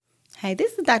Hey,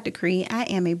 this is Dr. Cree. I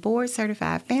am a board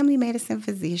certified family medicine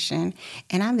physician,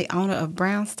 and I'm the owner of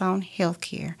Brownstone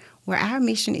Healthcare, where our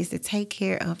mission is to take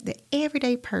care of the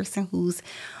everyday person who's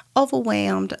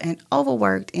overwhelmed and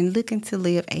overworked and looking to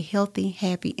live a healthy,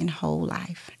 happy, and whole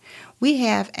life. We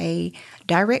have a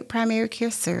direct primary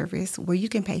care service where you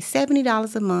can pay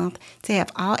 $70 a month to have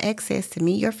all access to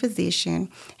meet your physician,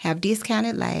 have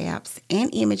discounted labs, and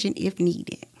imaging if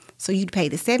needed. So you'd pay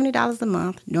the $70 a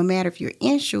month no matter if you're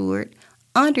insured,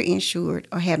 underinsured,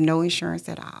 or have no insurance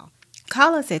at all.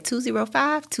 Call us at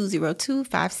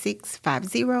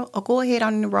 205-202-5650 or go ahead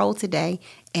and enroll today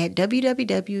at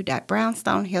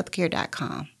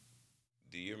www.brownstonehealthcare.com.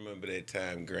 Do you remember that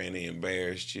time Granny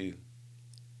embarrassed you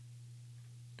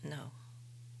No.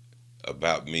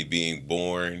 about me being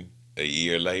born a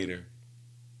year later?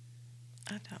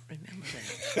 I don't remember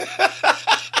that.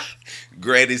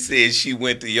 Granny said she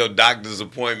went to your doctor's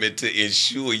appointment to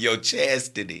ensure your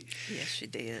chastity. Yes, she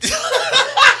did.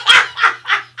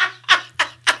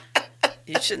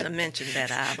 You shouldn't have mentioned that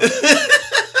either.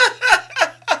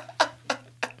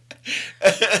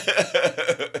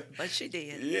 But she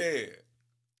did. Yeah.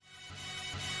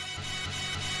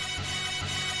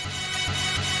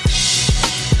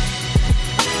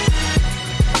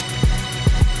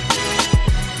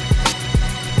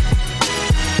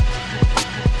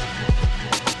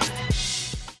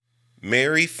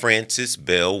 Mary Frances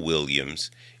Bell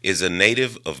Williams is a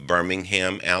native of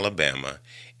Birmingham, Alabama,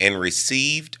 and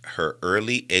received her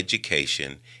early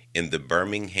education in the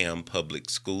Birmingham public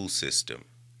school system.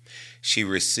 She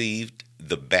received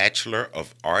the Bachelor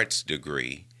of Arts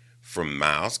degree from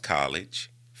Miles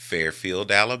College,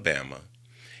 Fairfield, Alabama,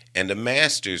 and a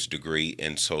master's degree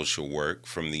in social work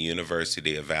from the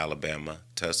University of Alabama,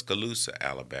 Tuscaloosa,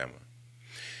 Alabama.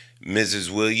 Mrs.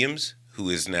 Williams, who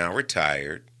is now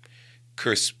retired,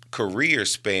 career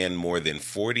spanned more than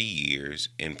 40 years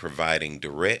in providing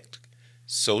direct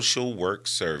social work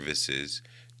services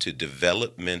to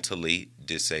developmentally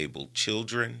disabled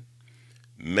children,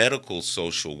 medical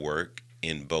social work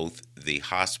in both the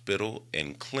hospital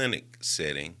and clinic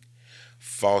setting,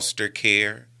 foster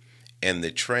care, and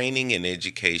the training and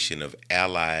education of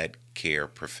allied care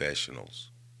professionals.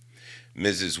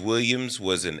 Mrs. Williams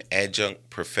was an adjunct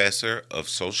professor of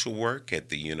social work at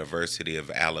the University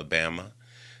of Alabama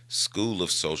School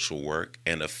of Social Work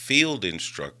and a field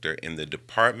instructor in the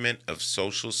Department of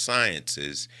Social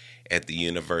Sciences at the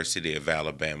University of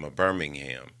Alabama,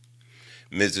 Birmingham.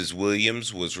 Mrs.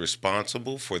 Williams was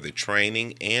responsible for the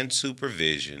training and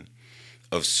supervision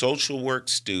of social work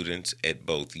students at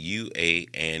both UA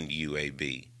and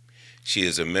UAB. She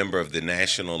is a member of the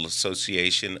National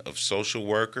Association of Social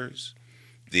Workers,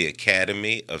 the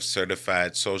Academy of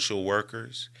Certified Social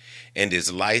Workers, and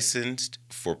is licensed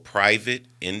for private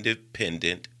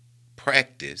independent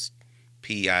practice,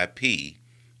 PIP,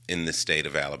 in the state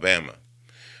of Alabama.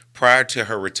 Prior to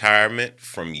her retirement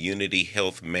from Unity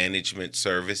Health Management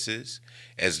Services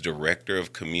as Director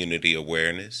of Community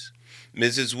Awareness,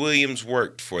 Mrs. Williams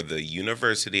worked for the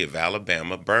University of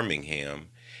Alabama, Birmingham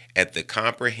at the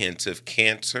Comprehensive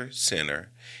Cancer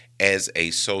Center as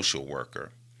a social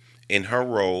worker. In her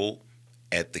role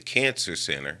at the Cancer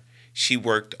Center, she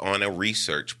worked on a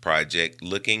research project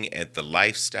looking at the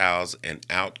lifestyles and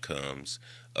outcomes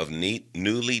of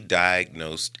newly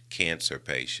diagnosed cancer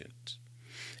patients.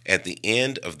 At the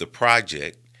end of the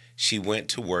project, she went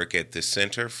to work at the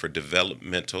Center for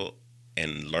Developmental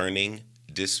and Learning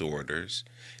Disorders,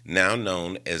 now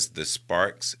known as the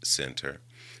Sparks Center,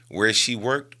 where she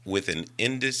worked with an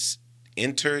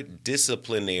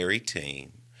interdisciplinary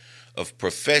team of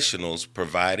professionals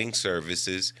providing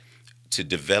services to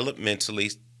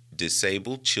developmentally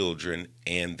disabled children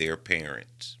and their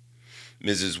parents.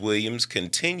 Mrs. Williams'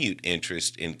 continued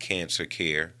interest in cancer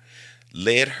care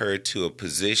led her to a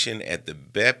position at the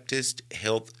Baptist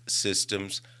Health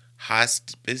System's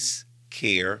Hospice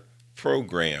Care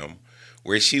Program,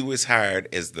 where she was hired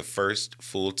as the first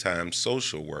full-time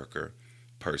social worker,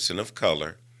 person of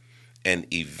color,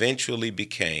 and eventually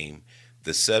became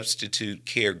the substitute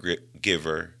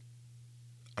caregiver,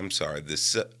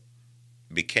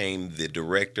 became the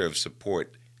director of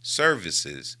support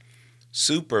services,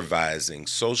 supervising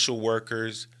social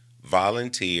workers,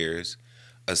 volunteers,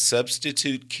 a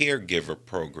substitute caregiver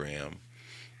program,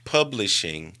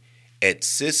 publishing at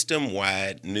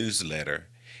system-wide newsletter,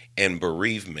 and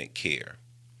bereavement care.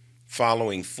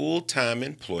 Following full-time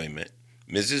employment,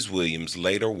 Mrs. Williams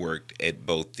later worked at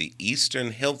both the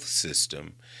Eastern Health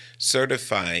System,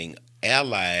 certifying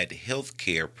allied health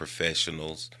care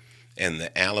professionals, and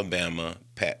the Alabama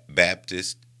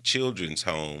Baptist Children's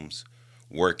Homes,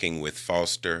 working with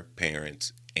foster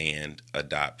parents and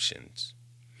adoptions.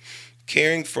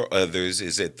 Caring for others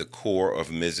is at the core of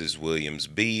Mrs. Williams'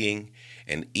 being,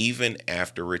 and even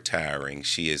after retiring,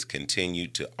 she has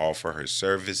continued to offer her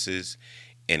services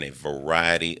in a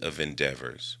variety of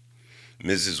endeavors.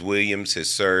 Mrs. Williams has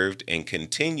served and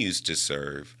continues to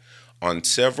serve on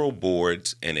several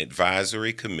boards and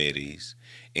advisory committees,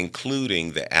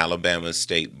 including the Alabama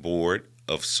State Board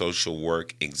of Social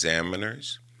Work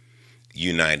Examiners,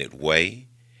 United Way,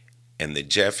 and the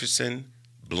Jefferson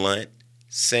Blount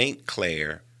St.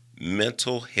 Clair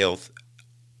Mental Health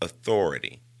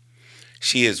Authority.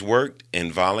 She has worked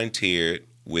and volunteered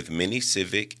with many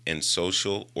civic and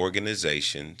social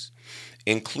organizations,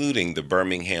 including the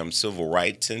Birmingham Civil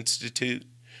Rights Institute,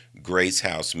 Grace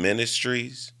House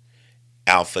Ministries,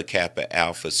 Alpha Kappa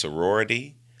Alpha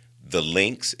Sorority, The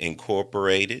Links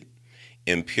Incorporated,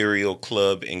 Imperial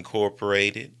Club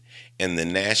Incorporated, and the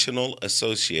National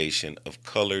Association of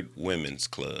Colored Women's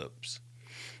Clubs.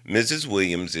 Mrs.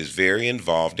 Williams is very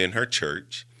involved in her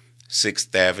church,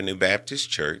 6th Avenue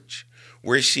Baptist Church,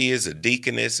 where she is a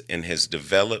deaconess and has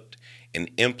developed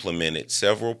and implemented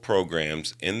several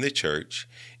programs in the church,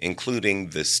 including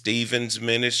the Stevens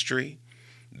Ministry,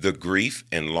 the Grief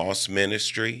and Loss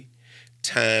Ministry,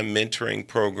 Time Mentoring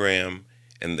Program,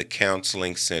 and the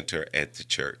Counseling Center at the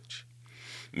church.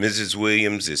 Mrs.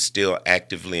 Williams is still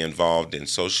actively involved in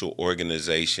social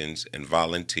organizations and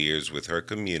volunteers with her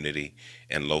community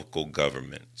and local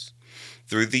governments.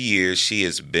 Through the years, she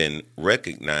has been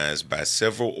recognized by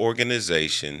several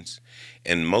organizations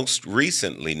and most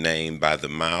recently named by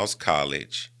Miles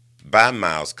College,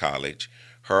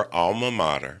 her alma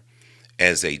mater,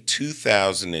 as a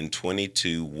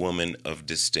 2022 Woman of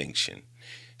Distinction.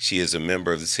 She is a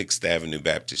member of the 6th Avenue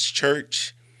Baptist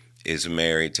Church, is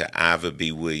married to Iva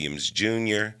B. Williams,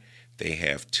 Jr. They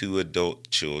have 2 adult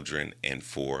children and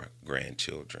 4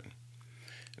 grandchildren.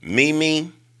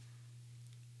 Mimi,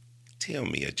 tell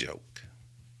me a joke.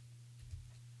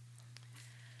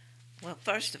 Well,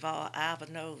 first of all,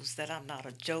 Iva knows that I'm not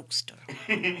a jokester.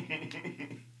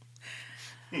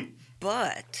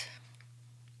 But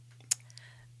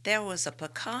there was a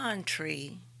pecan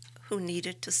tree who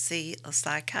needed to see a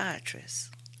psychiatrist.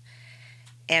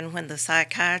 And when the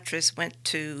psychiatrist went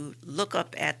to look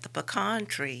up at the pecan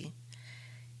tree,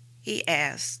 he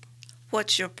asked,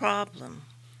 "What's your problem?"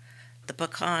 The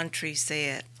pecan tree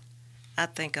said, "I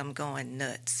think I'm going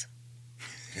nuts."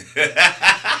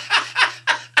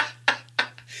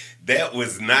 That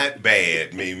was not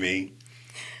bad, Mimi.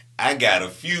 I got a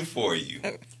few for you.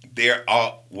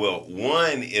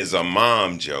 One is a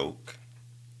mom joke,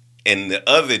 and the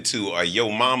other 2 are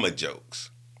your mama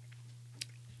jokes.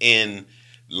 In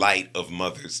light of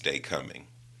Mother's Day coming,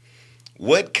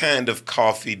 what kind of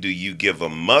coffee do you give a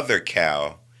mother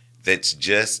cow that's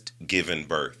just given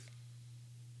birth?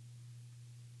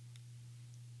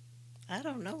 I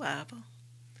don't know, Iva.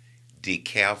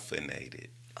 Decaffeinated.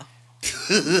 Oh.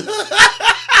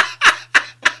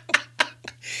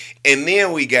 And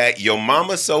then we got your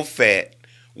mama so fat,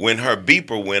 when her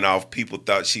beeper went off, people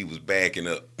thought she was backing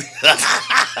up.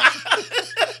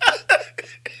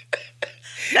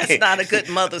 That's not a good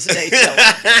Mother's Day joke.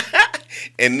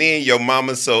 And then your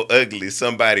mama so ugly,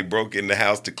 somebody broke in the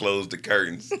house to close the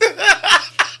curtains.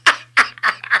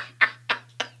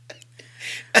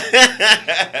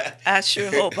 I sure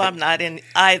hope I'm not in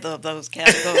either of those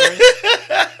categories.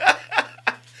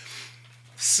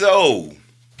 So,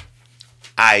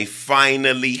 I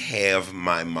finally have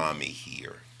my mommy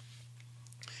here.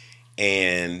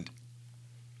 And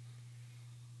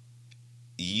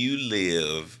you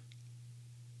lived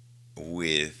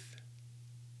with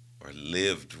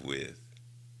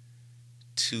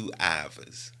 2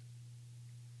 Ivas.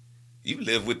 You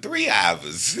lived with 3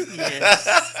 Ivas. Yes.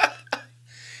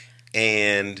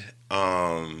 And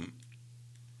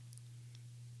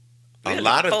Really, a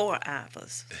lot of 4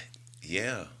 Ivas.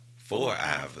 Yeah, 4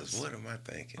 Ivas. What am I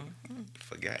thinking? Mm-hmm.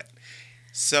 Forgot.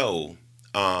 So,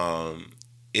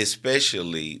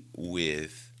 especially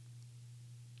with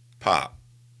Pop.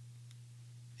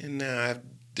 And now I've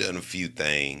done a few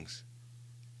things.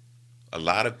 A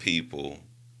lot of people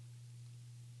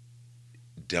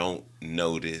don't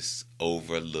notice,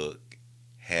 overlook,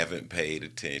 haven't paid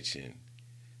attention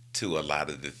to a lot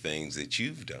of the things that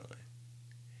you've done.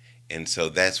 And so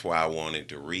that's why I wanted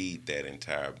to read that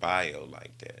entire bio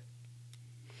like that.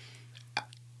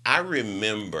 I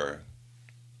remember,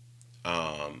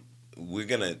 I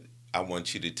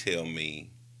want you to tell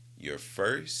me your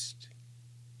first,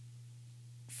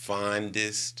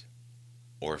 fondest,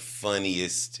 or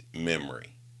funniest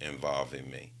memory involving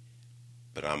me.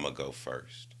 But I'm going to go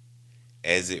first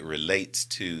as it relates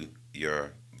to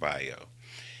your bio.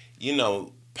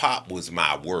 Pop was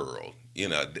my world.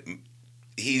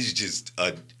 He's just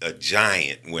a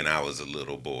giant when I was a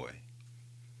little boy.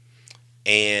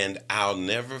 And I'll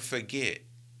never forget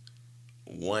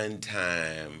one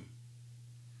time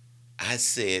I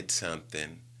said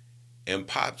something and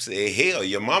Pop said, "Hell,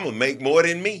 your mama make more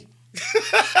than me."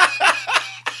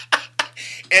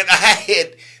 And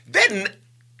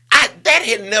that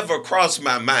had never crossed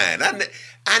my mind.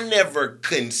 I never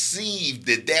conceived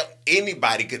that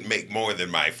anybody could make more than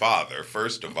my father,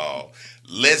 first of all,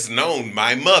 less known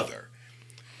my mother.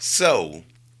 So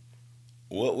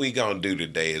what we gonna do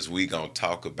today is we gonna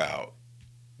talk about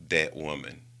that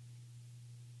woman.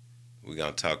 We're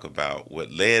gonna talk about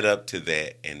what led up to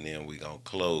that, and then we're gonna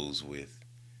close with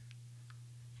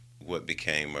what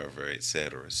became of her,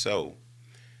 etc. So,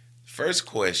 first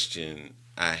question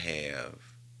I have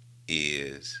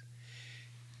is,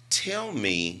 tell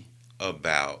me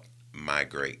about my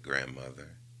great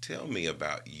grandmother. Tell me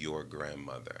about your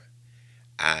grandmother.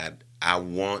 I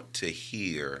want to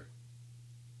hear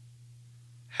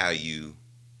how you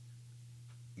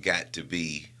got to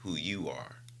be who you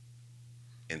are,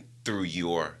 and through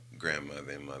your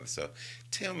grandmother and mother. So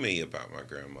tell me about my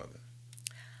grandmother.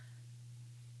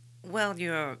 Well,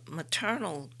 your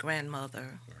maternal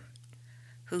grandmother,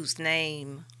 whose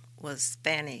name was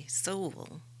Fanny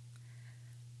Sewell,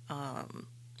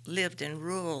 lived in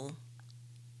rural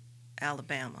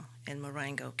Alabama in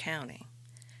Marengo County.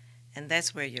 And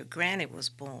that's where your granny was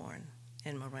born,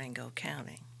 in Marengo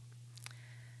County.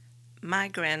 My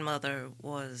grandmother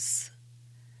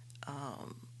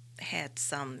had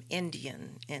some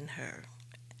Indian in her.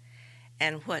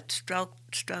 And what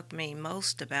struck me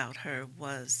most about her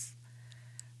was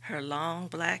her long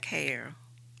black hair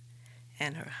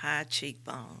and her high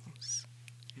cheekbones.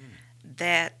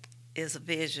 That is a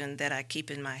vision that I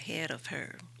keep in my head of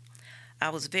her. I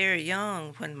was very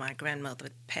young when my grandmother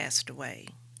passed away,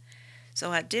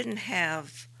 so I didn't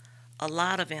have a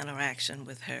lot of interaction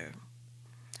with her.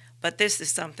 But this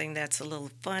is something that's a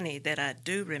little funny that I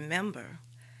do remember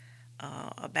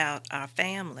about our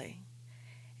family,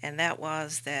 and that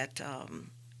was that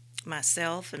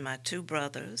myself and my two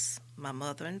brothers, my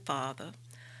mother and father,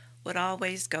 would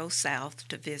always go south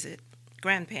to visit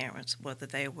grandparents, whether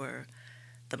they were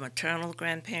the maternal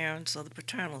grandparents or the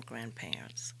paternal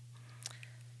grandparents.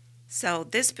 So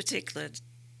this particular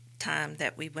time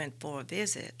that we went for a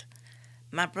visit,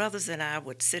 my brothers and I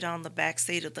would sit on the back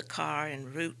seat of the car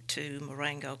en route to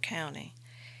Marengo County.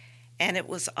 And it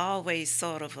was always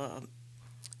sort of a,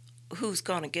 who's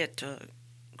going to get to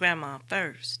Grandma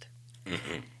first?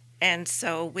 Mm-hmm. And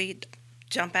so we'd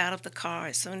jump out of the car.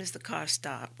 As soon as the car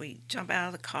stopped, we'd jump out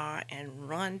of the car and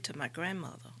run to my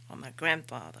grandmother or my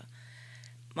grandfather.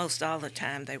 Most all the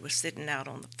time, they were sitting out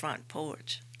on the front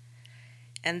porch.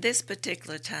 And this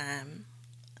particular time,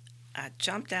 I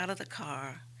jumped out of the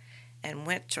car and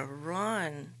went to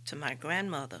run to my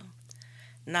grandmother,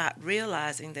 not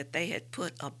realizing that they had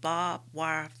put a barbed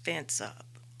wire fence up.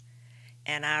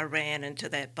 And I ran into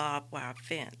that barbed wire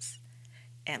fence.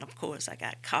 And of course, I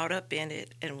got caught up in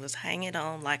it and was hanging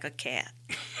on like a cat.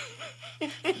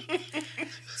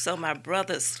 So my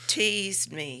brothers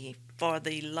teased me for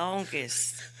the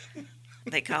longest.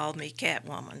 They called me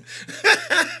Catwoman.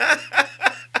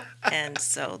 And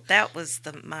so that was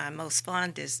my most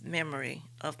fondest memory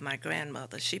of my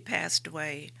grandmother. She passed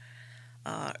away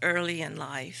early in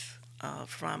life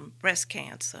from breast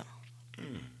cancer.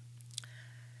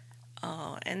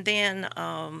 And then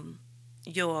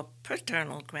your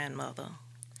paternal grandmother,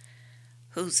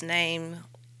 whose name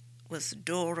was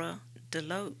Dora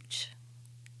DeLoach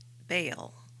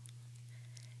Bell,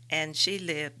 and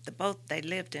they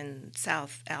lived in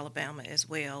South Alabama as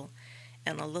well,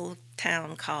 in a little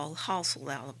town called Hawsell,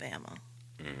 Alabama.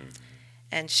 Mm-hmm.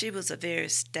 And she was a very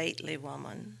stately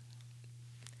woman,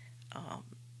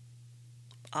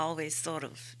 always sort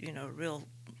of, real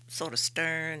sort of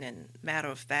stern and matter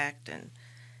of fact, and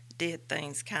did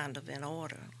things kind of in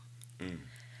order. Mm.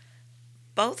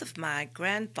 Both of my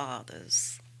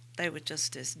grandfathers, they were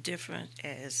just as different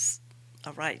as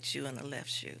a right shoe and a left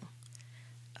shoe.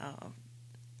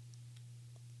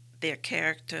 Their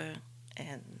character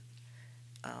and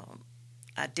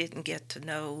I didn't get to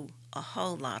know a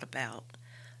whole lot about,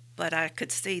 but I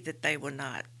could see that they were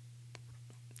not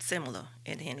similar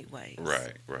in any way.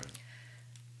 Right.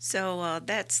 So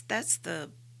that's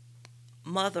the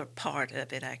mother part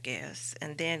of it, I guess.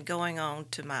 And then going on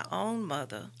to my own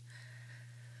mother,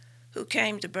 who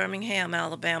came to Birmingham,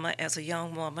 Alabama as a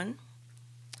young woman,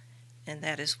 and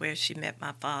that is where she met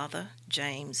my father,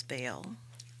 James Bell.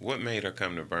 What made her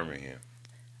come to Birmingham?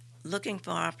 Looking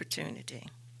for opportunity.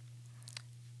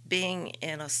 being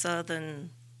in a southern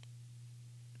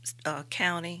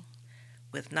county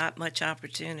with not much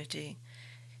opportunity,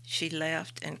 she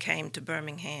left and came to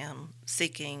Birmingham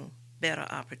seeking better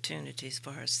opportunities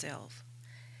for herself.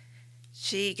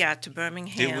 She got to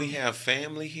Birmingham. Did we have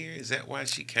family here? Is that why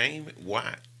she came?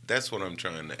 Why? That's what I'm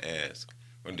trying to ask.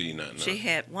 Or do you not know? She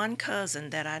had one cousin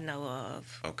that I know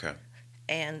of. Okay.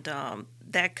 And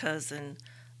that cousin,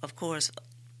 of course,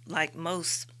 like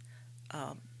most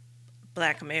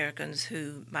Black Americans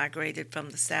who migrated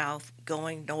from the South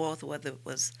going north, whether it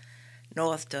was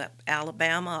north to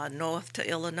Alabama or north to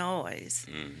Illinois,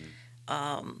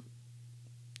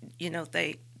 you know,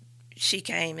 she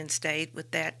came and stayed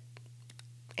with that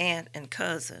aunt and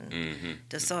cousin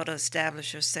to sort of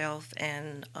establish herself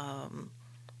and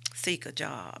seek a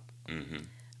job.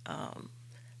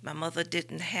 My mother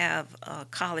didn't have a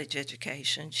college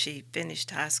education. She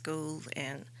finished high school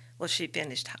she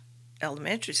finished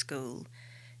elementary school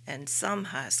and some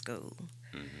high school.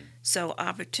 So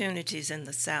opportunities in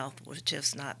the South were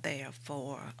just not there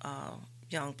for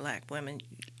young Black women,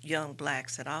 young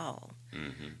Blacks at all.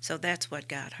 So that's what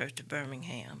got her to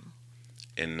Birmingham.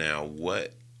 And now,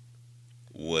 what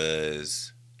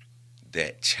was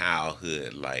that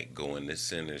childhood like, going to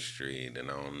Center Street and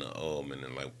on the Ullman,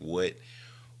 and like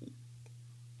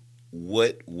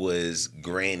what was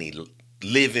Granny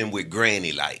living with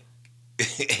Granny like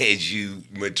as you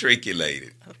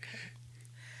matriculated? Okay.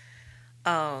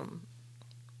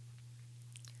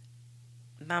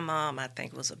 My mom, I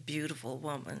think, was a beautiful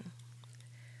woman.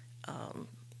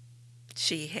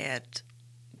 She had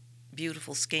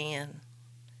beautiful skin,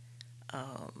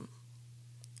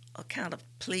 a kind of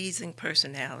pleasing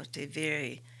personality,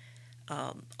 very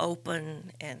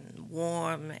open and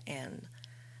warm and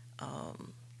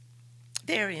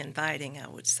very inviting, I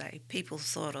would say. People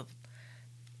sort of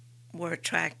were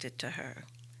attracted to her.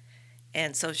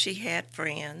 And so she had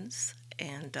friends,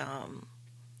 and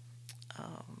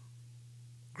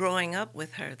growing up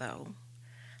with her, though,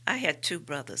 I had two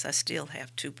brothers. I still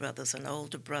have two brothers, an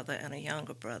older brother and a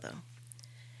younger brother.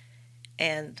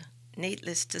 And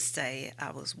needless to say,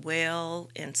 I was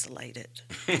well insulated.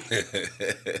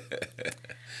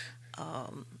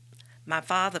 My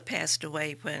father passed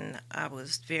away when I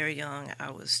was very young.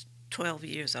 I was 12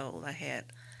 years old. I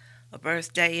had a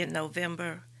birthday in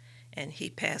November, and he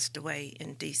passed away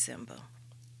in December.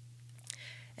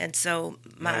 And so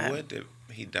Now, what did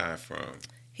he die from?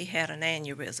 He had an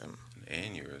aneurysm.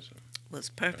 An aneurysm. Was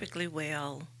perfectly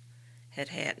well,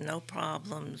 had no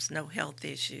problems, no health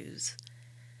issues.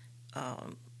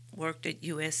 Worked at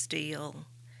U.S. Steel,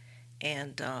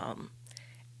 and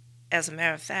as a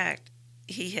matter of fact,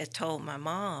 he had told my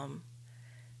mom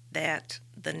that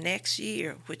the next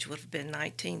year, which would have been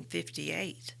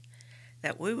 1958,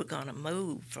 that we were going to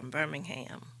move from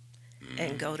Birmingham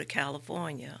and go to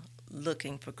California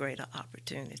looking for greater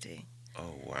opportunity.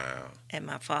 Oh, wow. And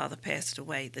my father passed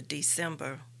away the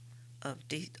December of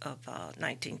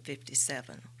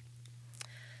 1957.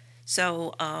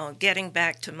 So getting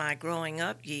back to my growing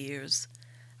up years,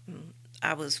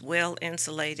 I was well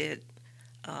insulated.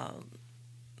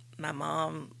 My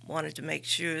mom wanted to make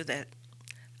sure that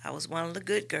I was one of the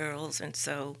good girls, and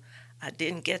so I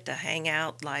didn't get to hang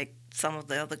out like some of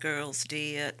the other girls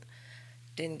did.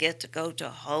 Didn't get to go to a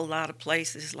whole lot of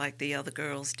places like the other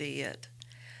girls did.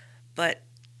 But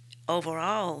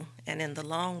overall, and in the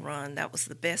long run, that was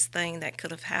the best thing that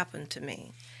could have happened to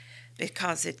me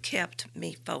because it kept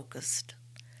me focused.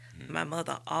 My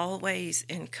mother always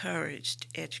encouraged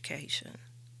education,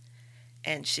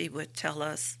 and she would tell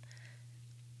us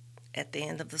at the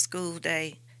end of the school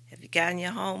day, have you gotten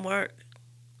your homework?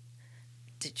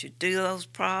 Did you do those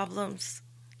problems?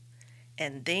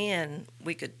 And then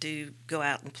we could go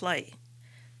out and play.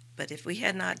 But if we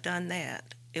had not done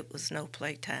that, it was no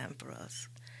playtime for us.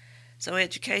 So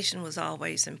education was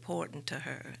always important to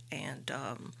her, and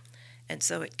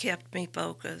so it kept me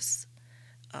focused.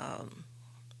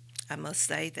 I must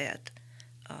say that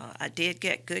I did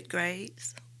get good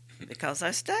grades because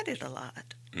I studied a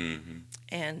lot.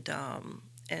 And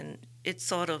it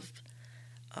sort of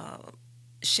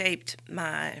shaped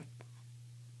my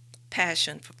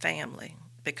passion for family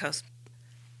because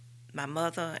my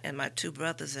mother and my two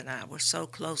brothers and I were so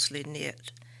closely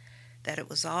knit that it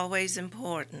was always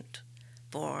important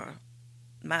for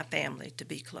my family to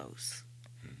be close,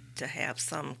 to have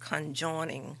some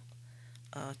conjoining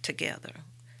together.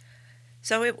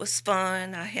 So it was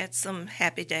fun. I had some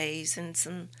happy days and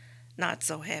some not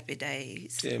so happy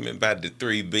days. Tell me about the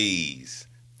 3 B's.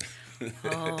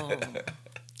 Oh,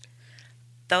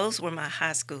 those were my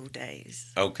high school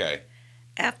days. Okay.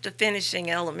 After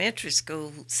finishing elementary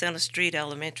school, Center Street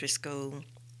Elementary School,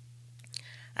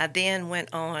 I then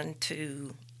went on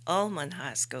to Ullman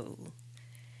High School,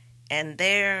 and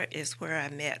there is where I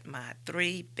met my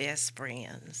three best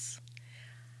friends.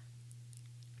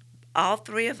 All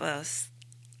three of us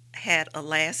had a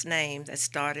last name that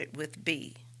started with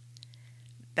B: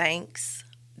 Banks,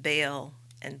 Bell,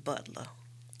 and Butler.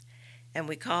 And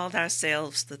we called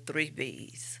ourselves the Three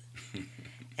Bs.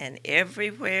 And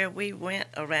everywhere we went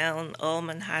around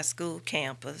Ullman High School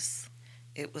campus,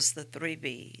 it was the Three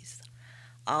Bs.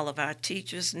 All of our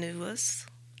teachers knew us.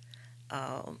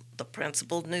 The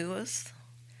principal knew us.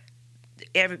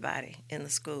 Everybody in the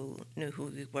school knew who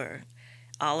we were.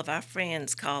 All of our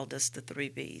friends called us the Three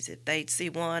Bs. If they'd see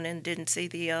one and didn't see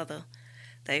the other,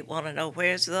 they'd want to know,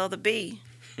 where's the other B?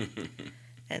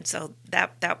 And so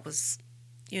that was,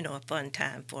 a fun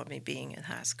time for me being in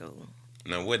high school.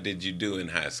 Now, what did you do in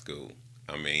high school?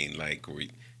 I mean, like, were you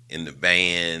in the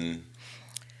band?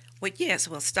 Well, yes.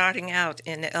 Well, starting out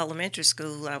in the elementary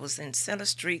school, I was in Center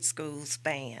Street School's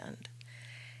band.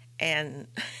 And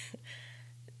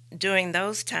during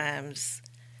those times,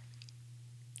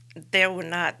 there were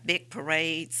not big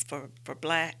parades for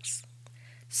blacks.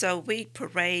 So we'd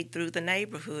parade through the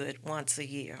neighborhood once a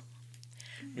year.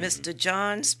 Mr.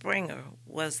 John Springer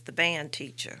was the band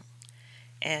teacher,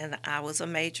 and I was a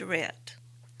majorette.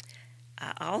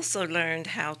 I also learned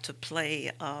how to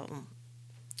play a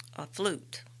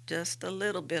flute, just a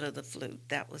little bit of the flute.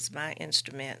 That was my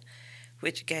instrument,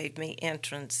 which gave me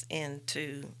entrance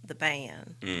into the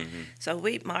band. Mm-hmm. So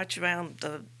we'd march around.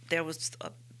 The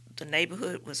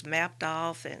neighborhood was mapped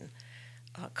off, and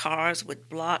cars would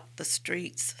block the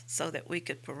streets so that we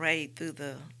could parade through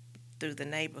the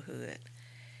neighborhood.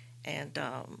 And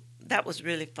that was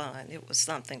really fun. It was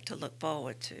something to look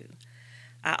forward to.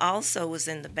 I also was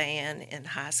in the band in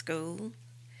high school,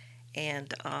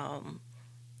 and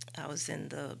I was in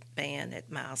the band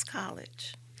at Miles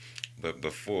College. But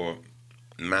before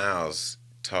Miles,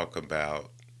 talk about,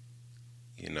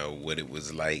 what it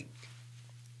was like,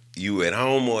 you at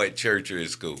home or at church or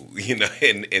at school,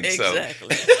 and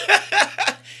Exactly. so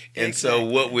and Exactly. so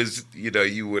what was,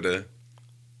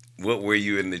 what were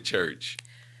you in the church?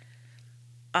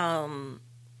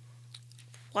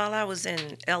 While I was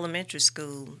in elementary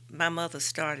school, my mother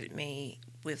started me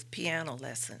with piano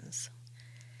lessons.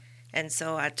 And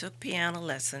so I took piano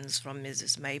lessons from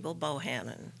Mrs. Mabel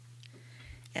Bohannon.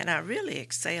 And I really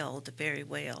excelled very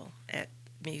well at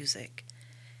music.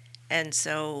 And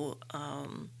so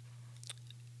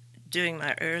during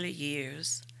my early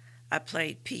years, I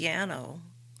played piano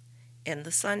in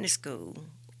the Sunday school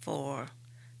for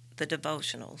the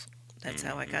devotionals. That's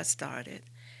how I got started.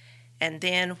 And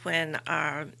then when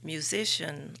our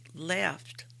musician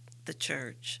left the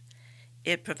church,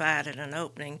 it provided an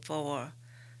opening for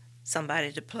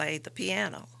somebody to play the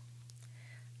piano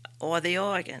or the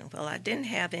organ. Well, I didn't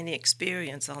have any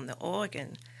experience on the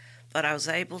organ, but I was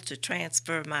able to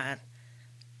transfer my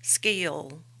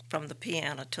skill from the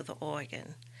piano to the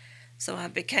organ. So I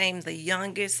became the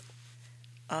youngest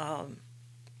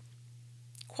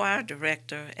choir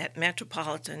director at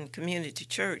Metropolitan Community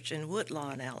Church in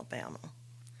Woodlawn, Alabama.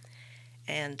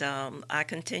 And I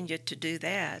continued to do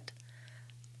that,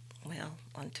 well,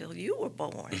 until you were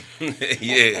born.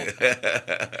 Yeah.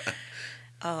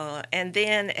 And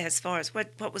then as far as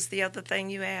what was the other thing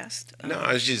you asked? No,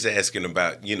 I was just asking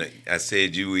about, I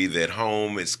said you were either at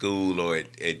home, at school, or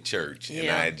at church. Yeah.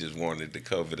 And I just wanted to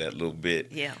cover that little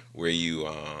bit Yeah. where you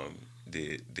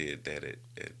did that at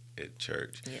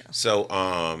church. Yeah. So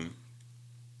I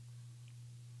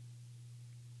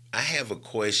have a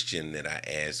question that I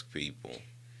ask people,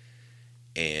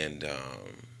 and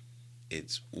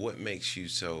it's, what makes you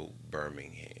so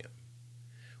Birmingham?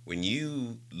 When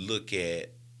you look at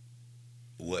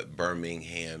what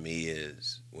Birmingham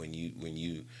is, when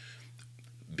you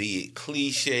be it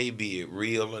cliche, be it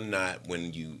real or not,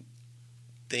 when you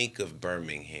think of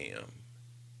Birmingham,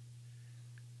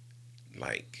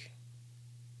 like,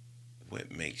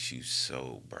 what makes you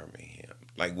so Birmingham?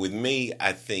 Like, with me,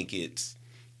 I think it's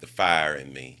the fire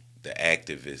in me, the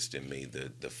activist in me,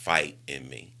 the fight in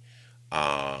me.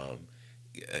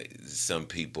 Some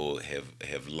people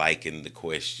have likened the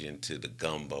question to the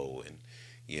gumbo, and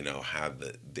how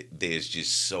there's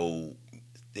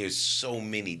so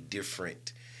many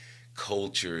different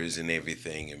cultures and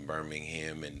everything in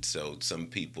Birmingham, and so some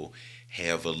people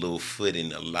have a little foot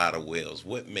in a lot of wells.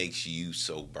 What makes you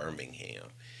so Birmingham?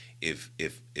 If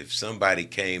somebody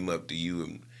came up to you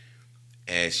and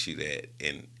asked you that,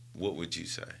 and what would you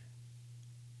say?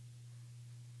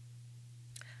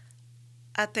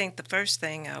 I think the first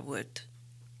thing I would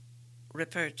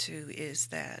refer to is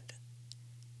that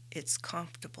it's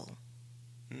comfortable.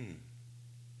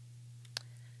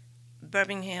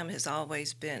 Birmingham has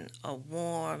always been a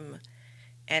warm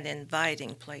and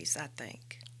inviting place, I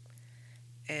think.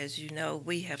 As you know,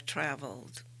 we have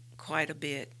traveled quite a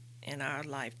bit in our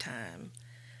lifetime.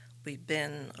 We've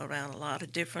been around a lot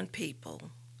of different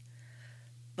people,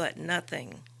 but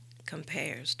nothing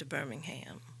compares to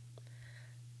Birmingham.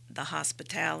 The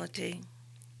hospitality,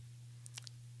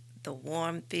 the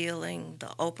warm feeling,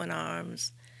 the open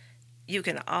arms, you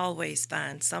can always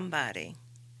find somebody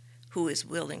who is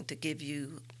willing to give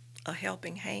you a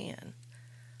helping hand,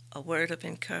 a word of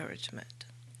encouragement.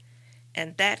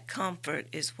 And that comfort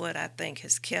is what I think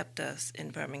has kept us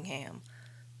in Birmingham,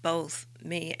 both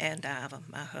me and Iva,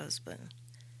 my husband.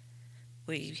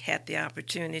 We had the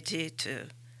opportunity to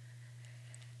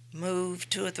move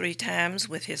 2 or 3 times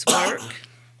with his work,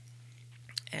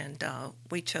 and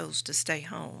we chose to stay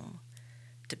home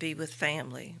to be with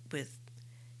family, with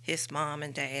his mom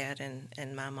and dad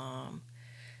and my mom.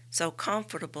 So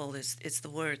comfortable is the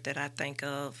word that I think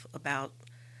of about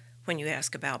when you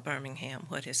ask about Birmingham,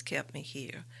 what has kept me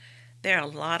here. There are a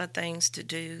lot of things to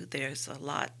do. There's a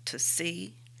lot to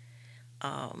see.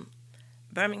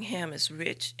 Birmingham is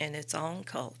rich in its own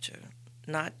culture,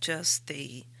 not just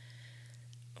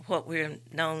what we're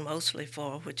known mostly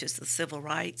for, which is the civil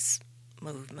rights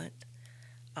movement.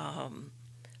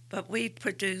 But we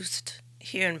produced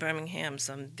here in Birmingham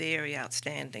some very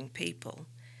outstanding people.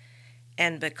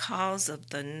 And because of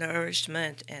the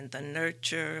nourishment and the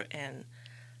nurture and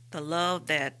the love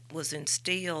that was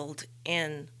instilled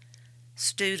in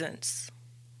students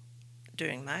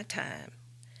during my time,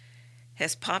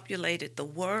 has populated the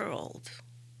world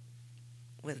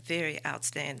with very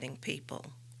outstanding people.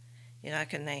 You know, I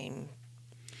can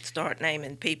start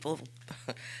naming people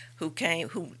who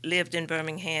lived in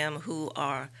Birmingham, who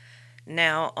are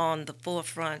now on the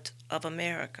forefront of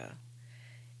America.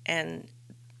 And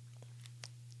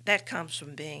that comes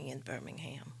from being in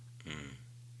Birmingham.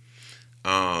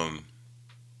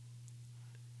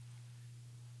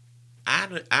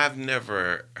 I've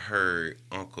never heard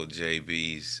Uncle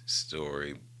JB's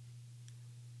story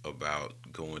about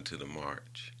going to the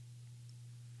march.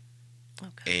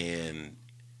 Okay. And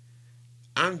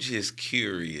I'm just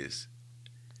curious,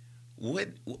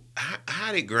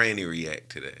 how did Granny react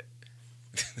to that?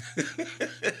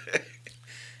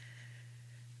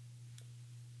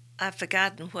 I've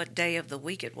forgotten what day of the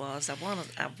week it was. I want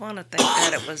to think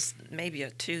that it was maybe a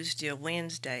Tuesday or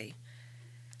Wednesday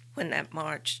when that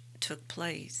march took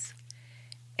place.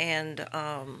 And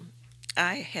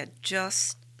I had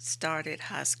just started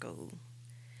high school.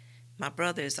 My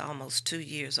brother is almost 2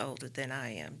 years older than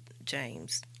I am,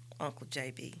 James, Uncle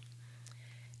JB.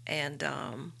 And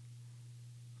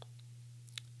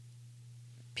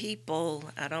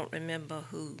people, I don't remember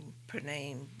who per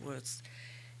name, was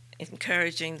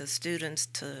encouraging the students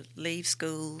to leave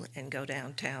school and go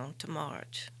downtown to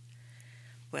march.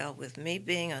 Well, with me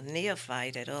being a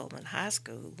neophyte at Ullman High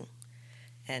School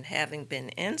and having been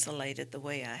insulated the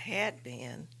way I had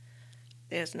been,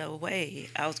 there's no way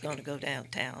I was going to go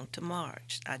downtown to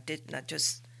march. I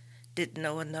just didn't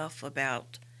know enough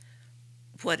about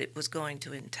what it was going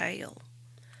to entail.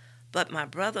 But my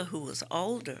brother, who was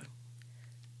older,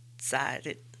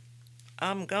 decided,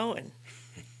 I'm going.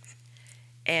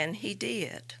 And he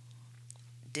did.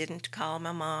 Didn't call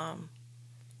my mom.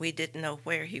 We didn't know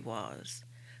where he was.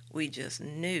 We just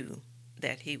knew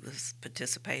that he was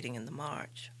participating in the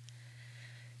march.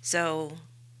 So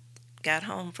got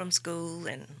home from school,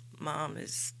 and Mom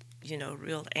is,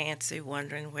 real antsy,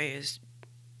 wondering where's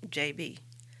JB,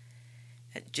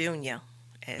 Junior,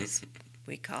 as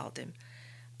we called him.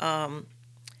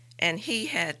 And he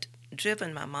had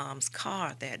driven my mom's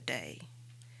car that day.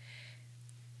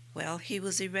 Well, he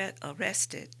was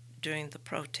arrested during the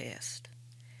protest.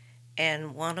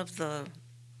 And one of the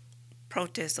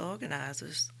protest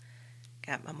organizers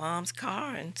got my mom's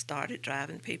car and started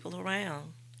driving people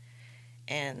around.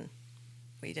 And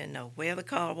we didn't know where the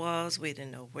car was. We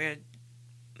didn't know where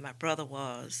my brother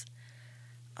was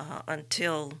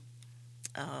until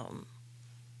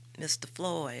Mr.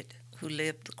 Floyd, who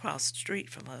lived across the street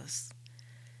from us,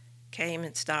 came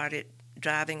and started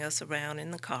driving us around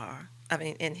in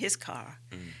his car.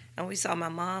 And we saw my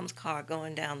mom's car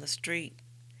going down the street,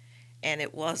 and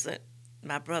it wasn't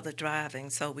my brother driving,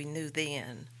 so we knew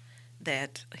then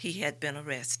that he had been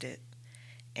arrested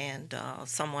and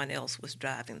someone else was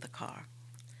driving the car.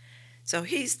 So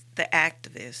he's the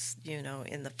activist,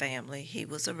 in the family. He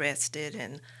was arrested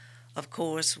and, of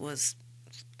course, was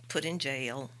put in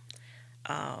jail.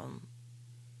 And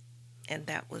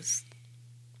that was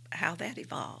how that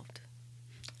evolved.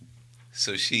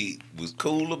 So she was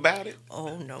cool about it?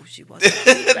 Oh, no, she wasn't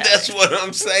cool about That's it. what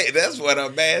I'm saying. That's what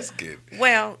I'm asking.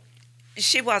 Well,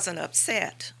 she wasn't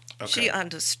upset. Okay. She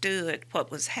understood what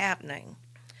was happening.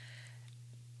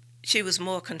 She was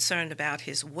more concerned about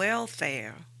his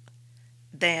welfare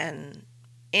than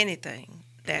anything,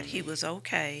 that he was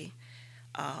okay,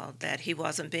 that he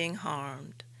wasn't being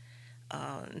harmed,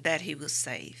 that he was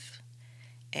safe.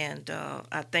 And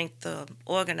I think the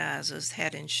organizers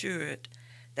had ensured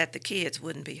that the kids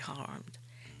wouldn't be harmed.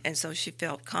 And so she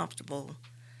felt comfortable,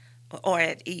 or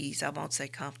at ease, I won't say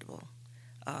comfortable,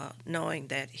 knowing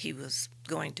that he was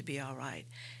going to be all right.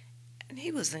 And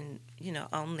he was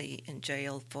only in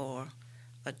jail for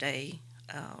a day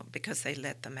because they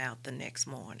let them out the next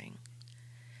morning.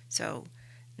 So,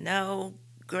 no,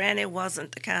 Granny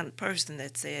wasn't the kind of person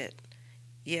that said,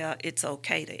 yeah, it's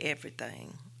okay to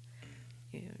everything.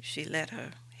 She let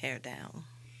her hair down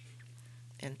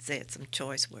and said some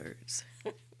choice words.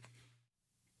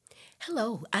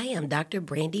 Hello, I am Dr.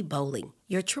 Brandy Bowling,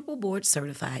 your triple board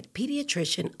certified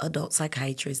pediatrician, adult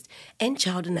psychiatrist, and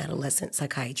child and adolescent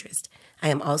psychiatrist. I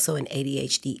am also an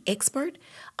ADHD expert,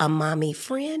 a mommy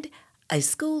friend, a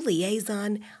school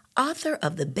liaison, author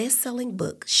of the best-selling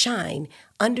book, Shine,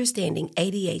 Understanding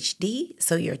ADHD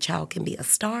So Your Child Can Be a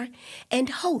Star, and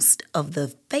host of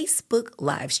the Facebook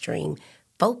live stream,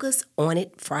 Focus on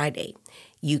It Friday.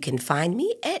 You can find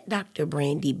me at Dr.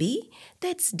 Brandy B,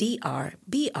 that's DrBrandib,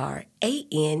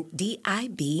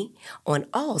 on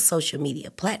all social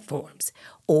media platforms.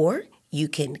 Or you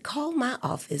can call my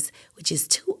office, which is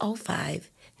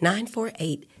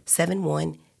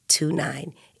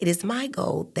 205-948-7129. It is my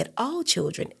goal that all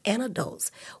children and adults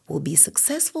will be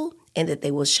successful and that they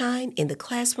will shine in the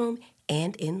classroom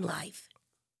and in life.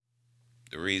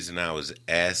 The reason I was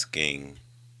asking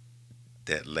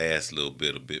that last little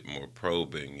bit a bit more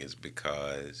probing is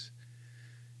because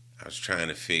I was trying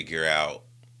to figure out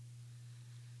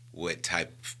what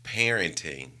type of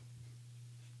parenting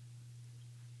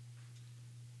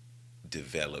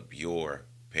developed your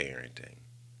parenting.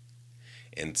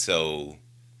 And so,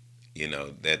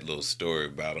 that little story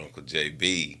about Uncle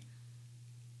JB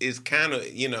is kind of,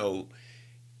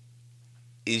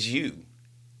 is you.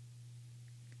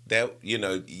 That,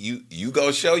 you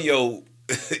go show your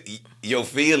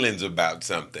feelings about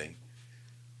something.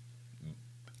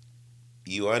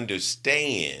 You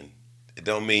understand. It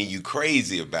don't mean you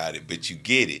crazy about it, but you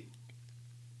get it.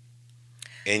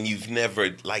 And you've never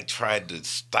tried to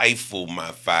stifle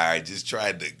my fire, just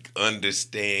tried to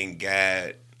understand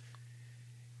God.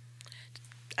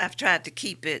 I've tried to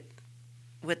keep it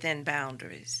within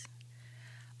boundaries.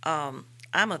 I'm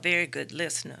a very good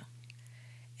listener,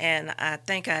 and I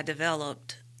think I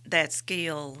developed that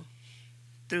skill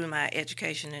through my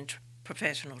education and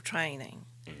professional training.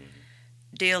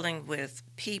 Dealing with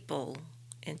people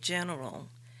in general,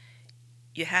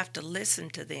 you have to listen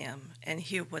to them and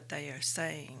hear what they are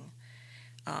saying.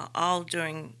 All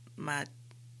during my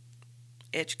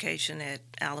education at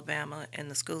Alabama and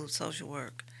the School of Social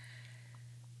Work,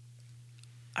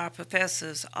 our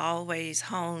professors always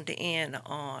honed in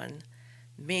on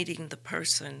meeting the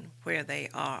person where they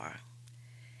are.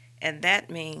 And that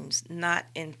means not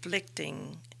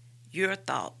inflicting your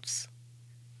thoughts,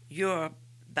 your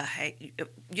behavior,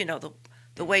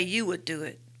 the way you would do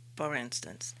it, for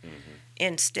instance. Mm-hmm.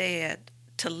 Instead,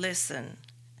 to listen.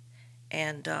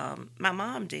 And my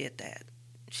mom did that.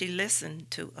 She listened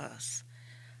to us.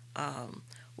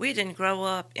 We didn't grow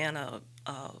up in a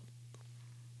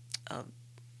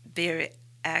very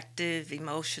active,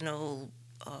 emotional,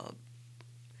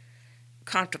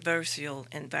 controversial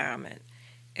environment.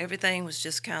 Everything was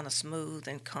just kind of smooth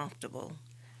and comfortable.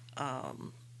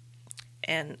 And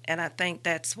I think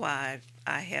that's why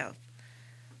I have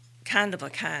kind of a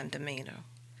kind demeanor.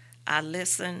 I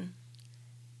listen,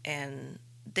 and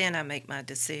then I make my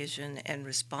decision and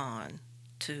respond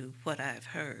to what I've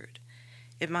heard.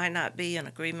 It might not be in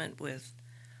agreement with,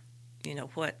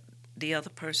 what the other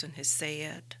person has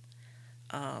said,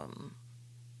 and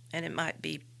it might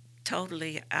be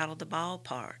totally out of the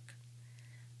ballpark.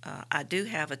 I do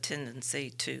have a tendency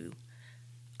to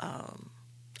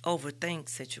overthink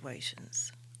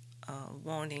situations,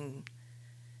 wanting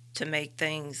to make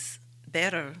things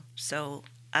better, so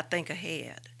I think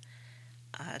ahead.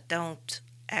 I don't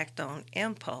act on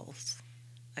impulse.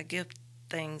 I give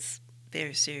things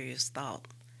very serious thought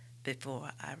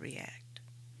before I react.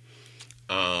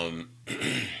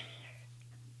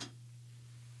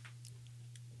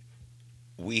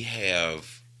 We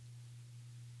have,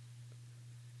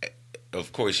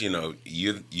 of course, you're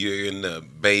in the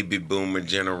baby boomer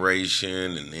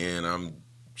generation, and then I'm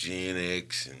Gen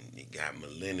X, and you got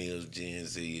millennials, Gen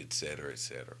Z, et cetera, et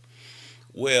cetera.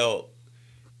 Well,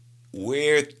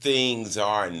 where things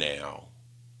are now,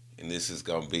 and this is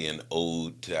going to be an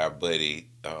ode to our buddy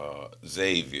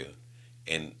Xavier,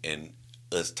 and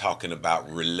us talking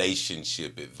about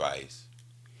relationship advice.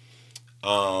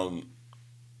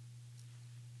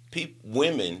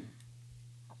 Women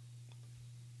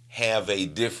have a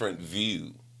different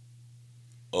view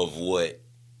of what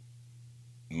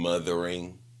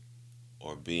mothering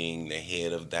or being the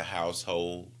head of the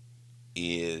household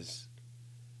is.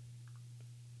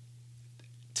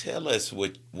 Tell us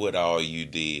what all you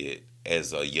did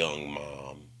as a young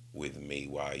mom with me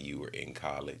while you were in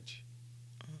college.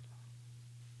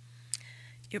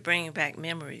 You're bringing back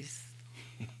memories.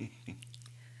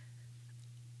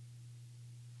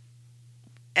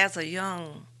 As a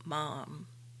young mom,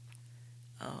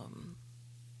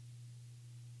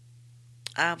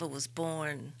 Ava was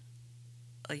born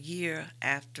a year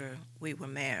after we were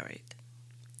married.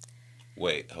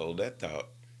 Wait, hold that thought.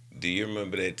 Do you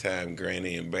remember that time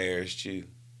Granny embarrassed you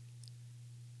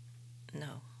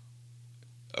No.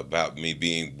 about me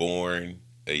being born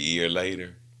a year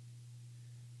later?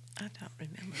 I don't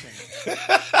remember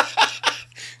that.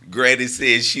 Granny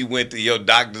said she went to your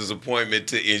doctor's appointment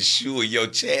to ensure your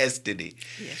chastity.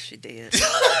 Yes, she did.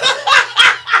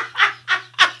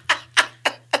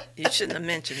 You shouldn't have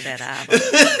mentioned that, Ava.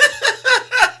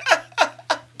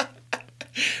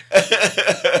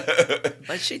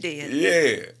 But she did.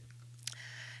 Yeah.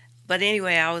 But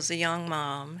anyway, I was a young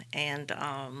mom and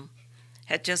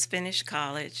had just finished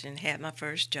college and had my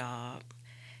first job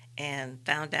and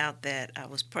found out that I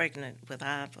was pregnant with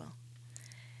Ava.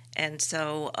 And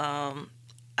so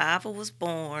Ava was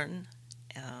born,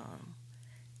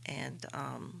 and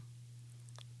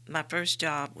my first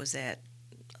job was at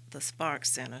the Spark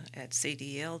Center at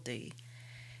CDLD.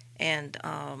 And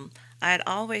I had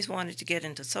always wanted to get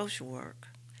into social work,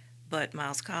 but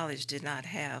Miles College did not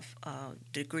have a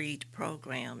degreed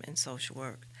program in social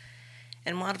work.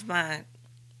 And one of my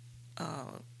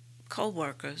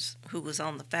co-workers who was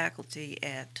on the faculty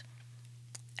at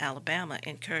Alabama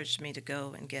encouraged me to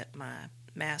go and get my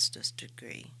master's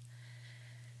degree.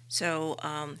 So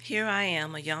here I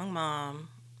am, a young mom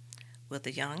with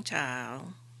a young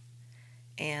child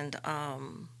and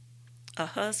a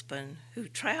husband who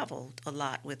traveled a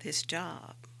lot with his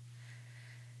job.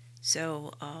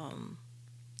 So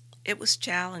it was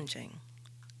challenging.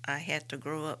 I had to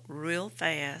grow up real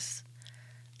fast,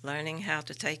 learning how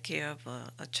to take care of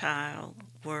a child,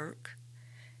 work,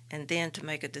 and then to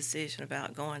make a decision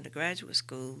about going to graduate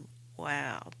school.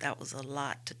 Wow, that was a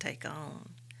lot to take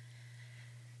on.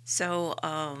 So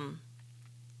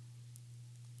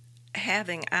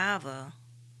having Ava,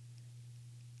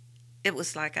 it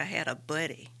was like I had a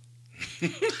buddy.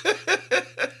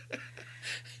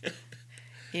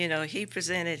 You know, he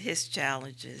presented his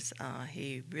challenges.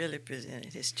 He really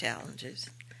presented his challenges,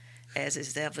 as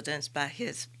is evidenced by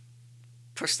his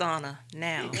persona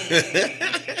now.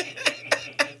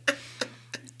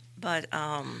 But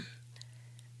I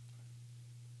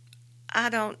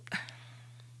don't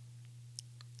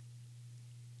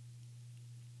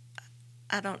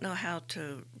know how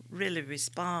to really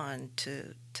respond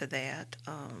to that.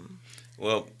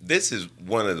 Well, this is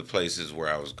one of the places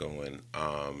where I was going.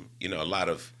 A lot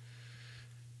of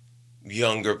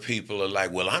younger people are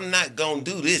like, well, I'm not going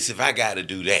to do this if I got to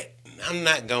do that. I'm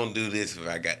not going to do this if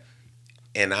I got...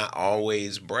 And I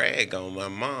always brag on my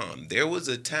mom. There was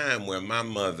a time where my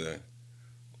mother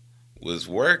was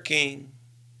working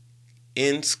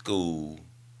in school,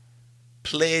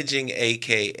 pledging,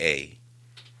 AKA,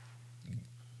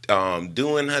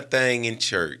 doing her thing in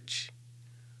church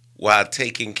while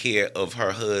taking care of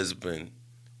her husband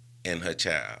and her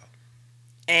child.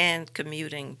 And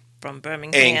commuting from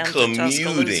Birmingham to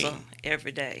Tuscaloosa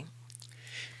every day.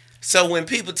 So when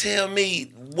people tell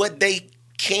me what they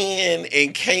can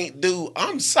and can't do,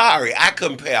 I'm sorry. I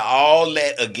compare all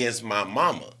that against my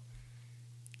mama.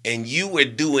 And you were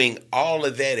doing all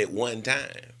of that at one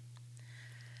time.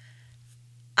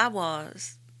 I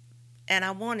was, and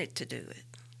I wanted to do it.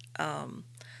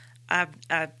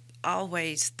 I've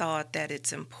always thought that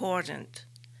it's important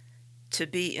to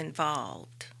be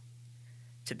involved,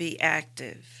 to be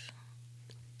active,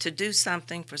 to do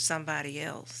something for somebody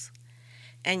else.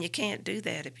 And you can't do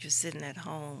that if you're sitting at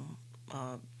home,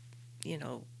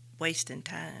 wasting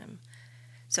time.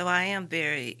 So I have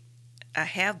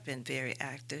been very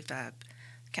active. I've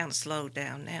kind of slowed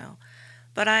down now.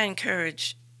 But I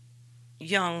encourage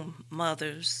young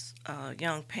mothers,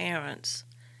 young parents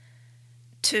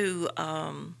to,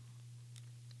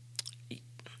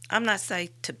 I'm not saying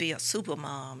to be a super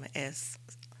mom, as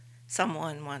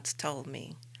Someone once told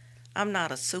me, I'm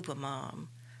not a super mom.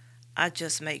 I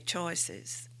just make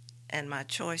choices. And my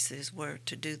choices were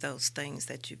to do those things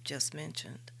that you've just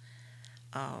mentioned.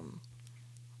 And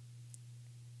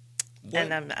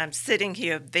I'm sitting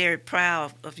here very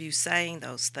proud of you saying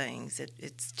those things.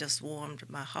 It's just warmed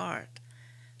my heart.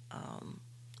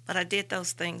 But I did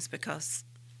those things because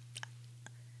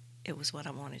it was what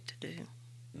I wanted to do,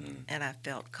 and I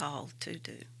felt called to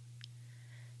do.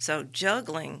 So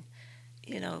juggling,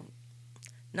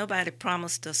 nobody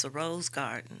promised us a rose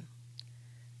garden.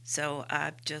 So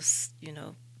I just,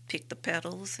 picked the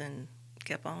petals and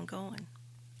kept on going.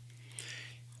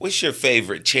 What's your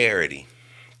favorite charity?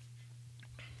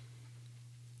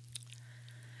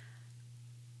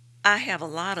 I have a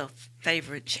lot of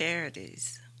favorite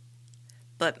charities,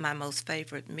 but my most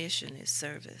favorite mission is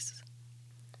service.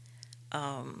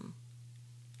 I'm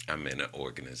in an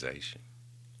organization.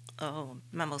 Oh,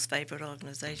 my most favorite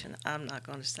organization. I'm not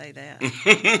going to say that.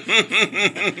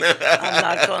 I'm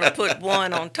not going to put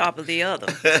one on top of the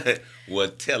other. Well,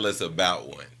 tell us about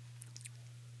one.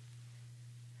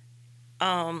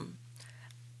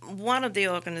 One of the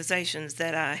organizations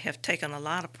that I have taken a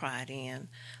lot of pride in,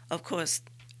 of course,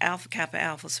 Alpha Kappa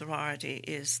Alpha Sorority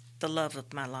is the love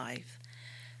of my life.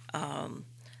 I'm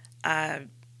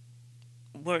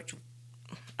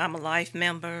a life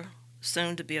member,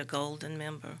 soon to be a golden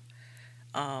member,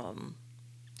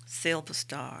 Silver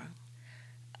Star.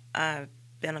 I've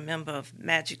been a member of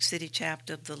Magic City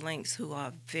chapter of the Links, who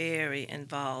are very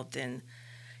involved in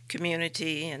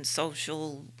community and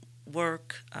social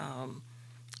work,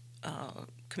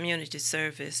 community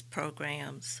service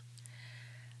programs.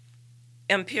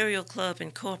 Imperial Club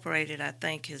Incorporated, I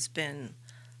think, has been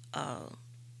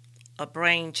a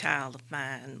brainchild of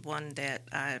mine, one that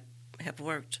I have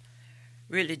worked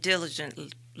really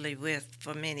diligently with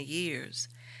for many years.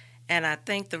 And I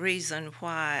think the reason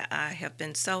why I have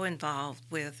been so involved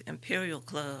with Imperial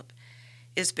Club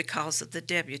is because of the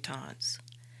debutantes.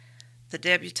 The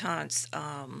debutantes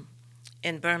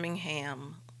in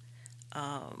Birmingham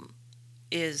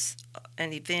is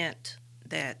an event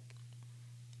that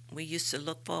we used to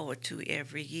look forward to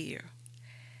every year.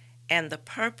 And the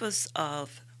purpose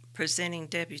of presenting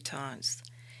debutantes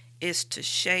is to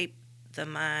shape the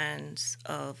minds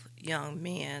of young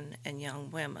men and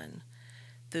young women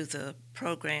through the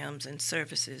programs and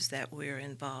services that we're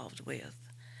involved with.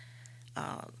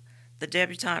 The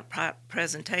debutante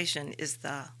presentation is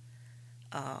the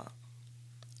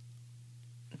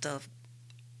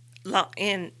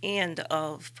end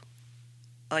of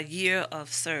a year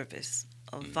of service,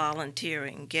 of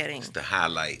volunteering, getting... It's the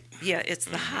highlight. Yeah, it's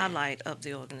the highlight of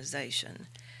the organization.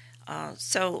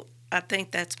 So I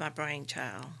think that's my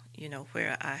brainchild,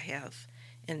 where I have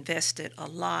invested a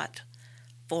lot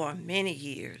for many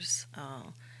years.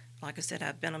 Like I said,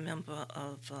 I've been a member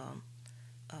of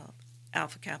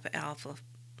Alpha Kappa Alpha,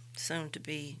 soon to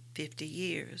be 50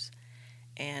 years,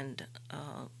 and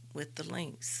with the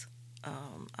Links,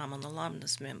 I'm an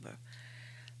alumnus member.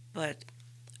 But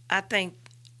I think,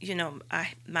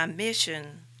 my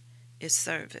mission is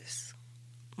service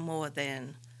more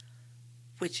than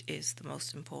which is the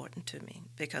most important to me,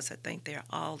 because I think they're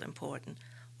all important,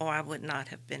 or I would not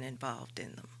have been involved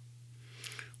in them.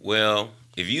 Well,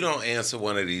 if you don't answer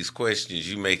one of these questions,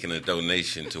 you're making a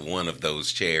donation to one of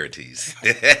those charities.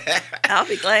 I'll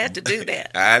be glad to do that.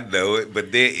 I know it,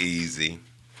 but they're easy.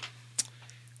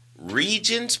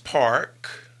 Regents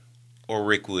Park or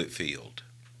Rickwood Field?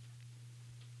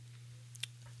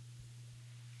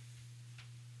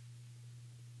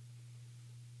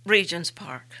 Regents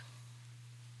Park.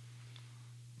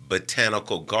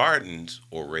 Botanical Gardens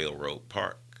or Railroad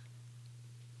Park?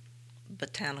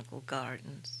 Botanical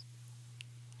Gardens.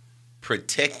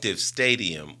 Protective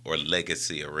Stadium or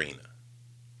Legacy Arena?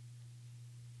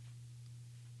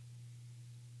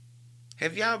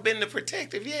 Have y'all been to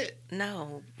Protective yet?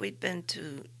 No, we've been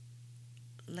to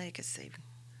Legacy.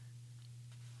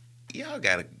 Y'all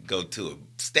got to go to a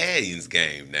Stallions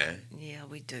game now. Yeah,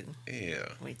 we do. Yeah.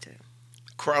 We do.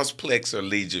 Crossplex or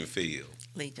Legion Field?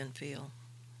 Legion Field.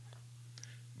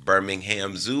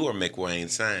 Birmingham Zoo or McWane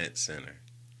Science Center?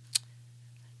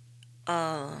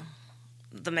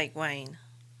 The McWane.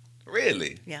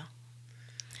 Really? Yeah.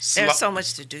 There's so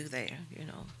much to do there,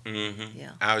 Mm-hmm.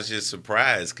 Yeah. I was just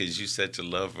surprised because you're such a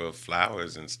lover of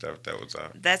flowers and stuff. That was all.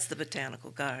 That's the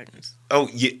Botanical Gardens. Oh,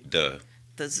 yeah, duh.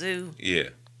 The zoo. Yeah.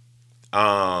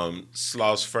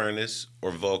 Sloss Furnace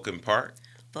or Vulcan Park?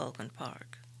 Vulcan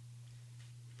Park.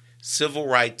 Civil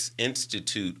Rights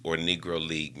Institute or Negro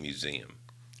League Museum?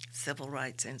 Civil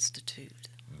Rights Institute.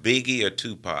 Biggie or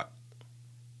Tupac?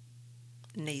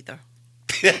 Neither.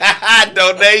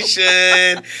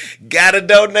 Donation. Got a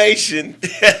donation.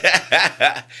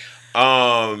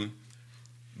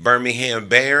 Birmingham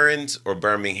Barons or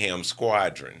Birmingham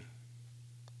Squadron?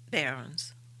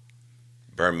 Barons.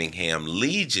 Birmingham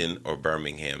Legion or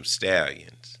Birmingham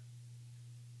Stallions?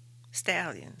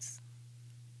 Stallions.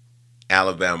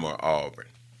 Alabama or Auburn?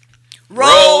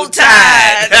 Roll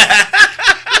Tide.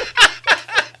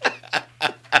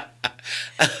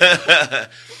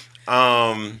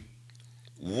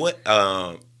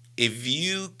 If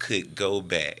you could go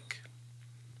back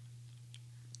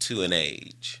to an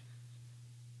age,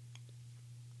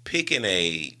 pick an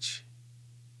age,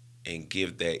 and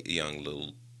give that young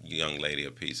lady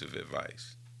a piece of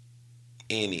advice.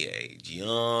 Any age,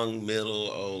 young,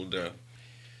 middle, older.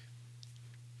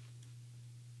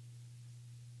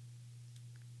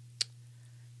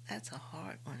 That's a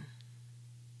hard one.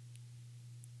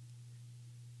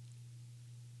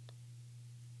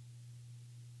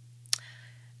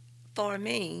 For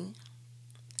me,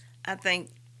 I think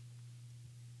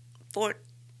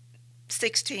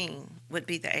 16 would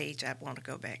be the age I want to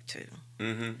go back to.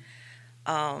 Mm-hmm.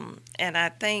 And I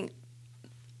think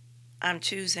I'm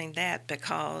choosing that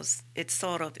because it's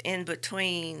sort of in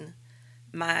between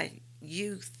my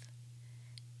youth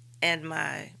and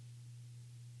my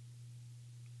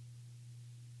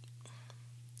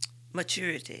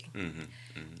maturity. Mm-hmm.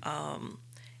 Mm-hmm.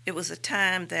 It was a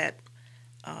time that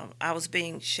I was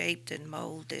being shaped and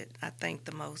molded. I think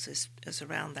the most is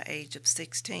around the age of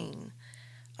 16.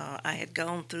 I had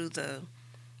gone through the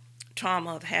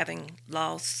trauma of having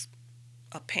lost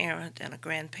a parent and a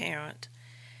grandparent,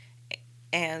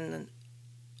 and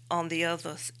on the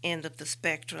other end of the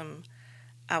spectrum,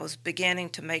 I was beginning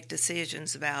to make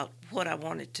decisions about what I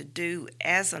wanted to do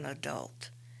as an adult.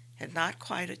 Had not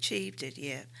quite achieved it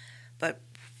yet, but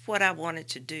what I wanted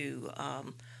to do,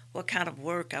 what kind of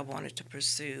work I wanted to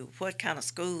pursue, what kind of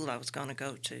school I was going to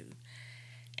go to.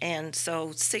 And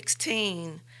so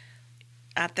 16,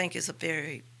 I think, is a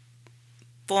very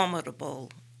formidable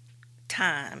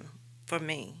time for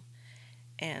me.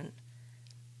 And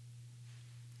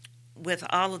with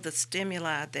all of the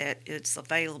stimuli that is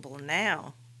available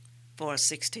now for a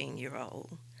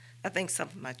 16-year-old, I think some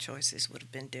of my choices would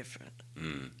have been different.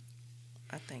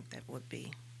 I think that would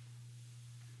be.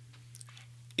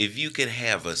 If you could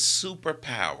have a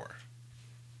superpower,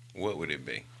 what would it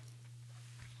be?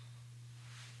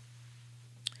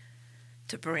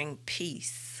 To bring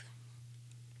peace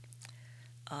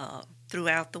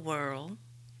throughout the world,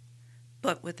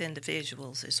 but with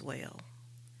individuals as well.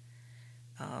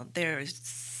 There is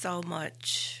so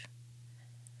much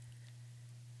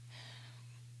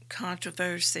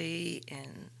controversy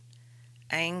and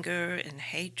anger and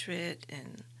hatred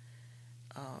and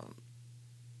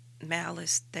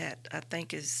malice that I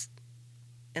think is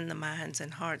in the minds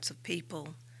and hearts of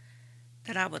people,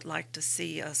 that I would like to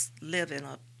see us live in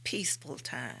a peaceful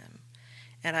time.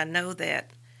 And I know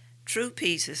that true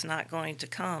peace is not going to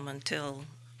come until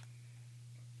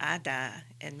I die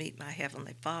and meet my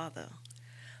Heavenly Father.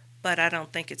 But I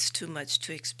don't think it's too much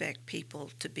to expect people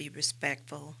to be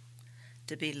respectful,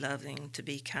 to be loving, to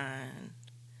be kind,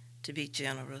 to be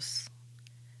generous.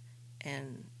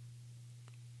 And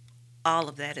all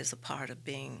of that is a part of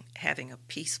having a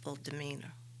peaceful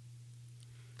demeanor.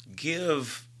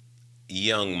 Give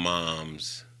young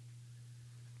moms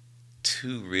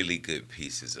 2 really good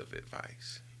pieces of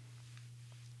advice.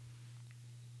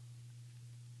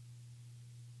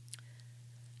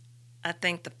 I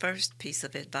think the first piece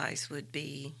of advice would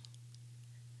be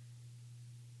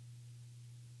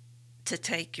to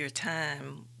take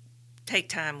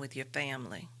time with your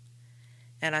family.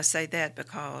 And I say that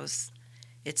because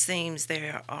it seems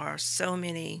there are so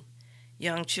many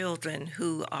young children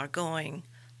who are going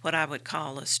what I would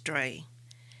call astray.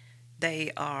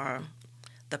 The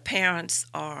parents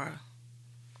are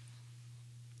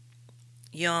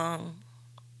young,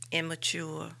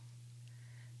 immature,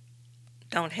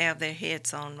 don't have their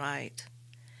heads on right.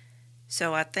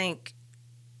 So I think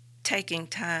taking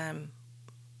time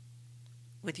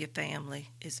with your family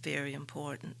is very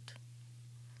important.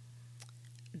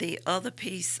 The other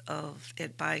piece of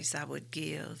advice I would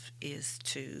give is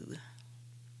to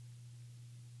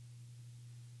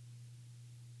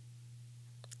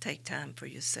take time for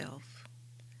yourself.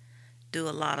 Do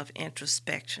a lot of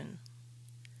introspection,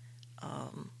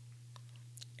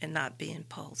 and not be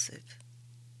impulsive.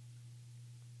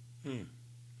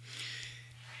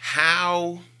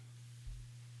 How,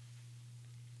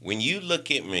 when you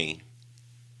look at me,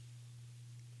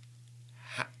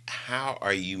 how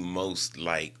are you most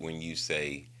like when you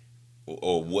say,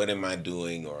 or what am I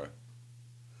doing, or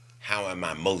how am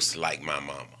I most like my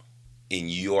mama? in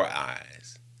your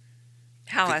eyes.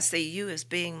 How I see you as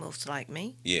being most like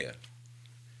me. Yeah.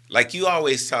 Like you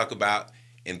always talk about,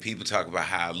 and people talk about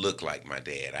how I look like my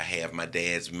dad. I have my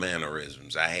dad's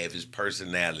mannerisms. I have his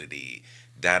personality.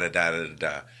 Da da da da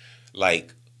da.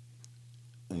 Like,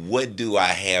 what do I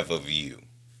have of you?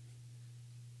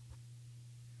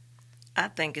 I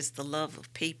think it's the love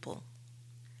of people.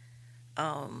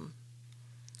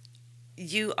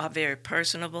 You are very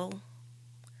personable.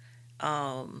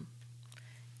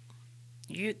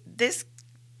 This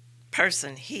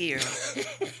person here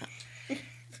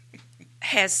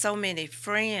has so many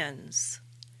friends,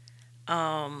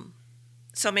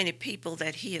 so many people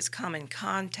that he has come in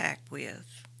contact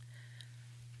with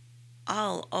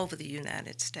all over the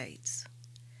United States.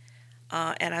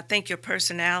 And I think your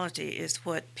personality is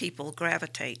what people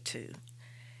gravitate to.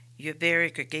 You're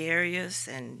very gregarious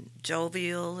and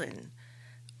jovial and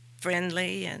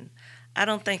friendly, and I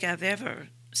don't think I've ever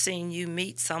seen you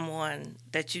meet someone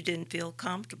that you didn't feel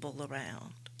comfortable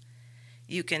around.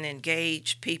 You can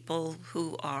engage people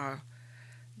who are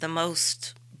the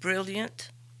most brilliant,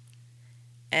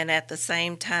 and at the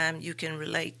same time you can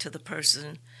relate to the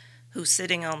person who's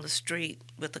sitting on the street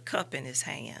with a cup in his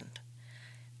hand.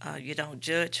 You don't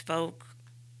judge folk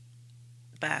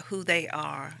by who they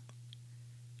are,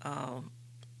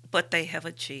 what they have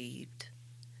achieved.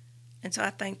 And so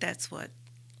I think that's what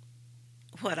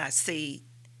I see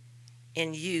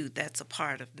in you that's a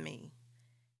part of me.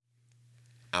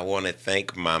 I want to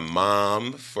thank my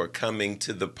mom for coming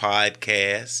to the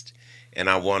podcast, and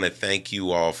I want to thank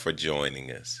you all for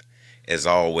joining us. As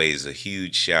always, a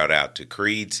huge shout out to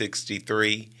Creed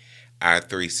 63, Our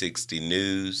 360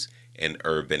 News, and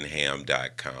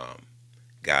urbanham.com.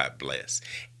 God bless.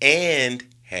 And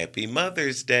happy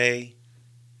Mother's Day.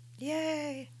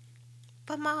 Yay,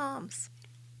 for moms.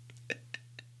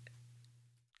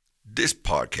 This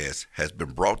podcast has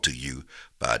been brought to you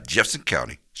by Jefferson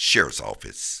County Sheriff's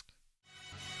Office.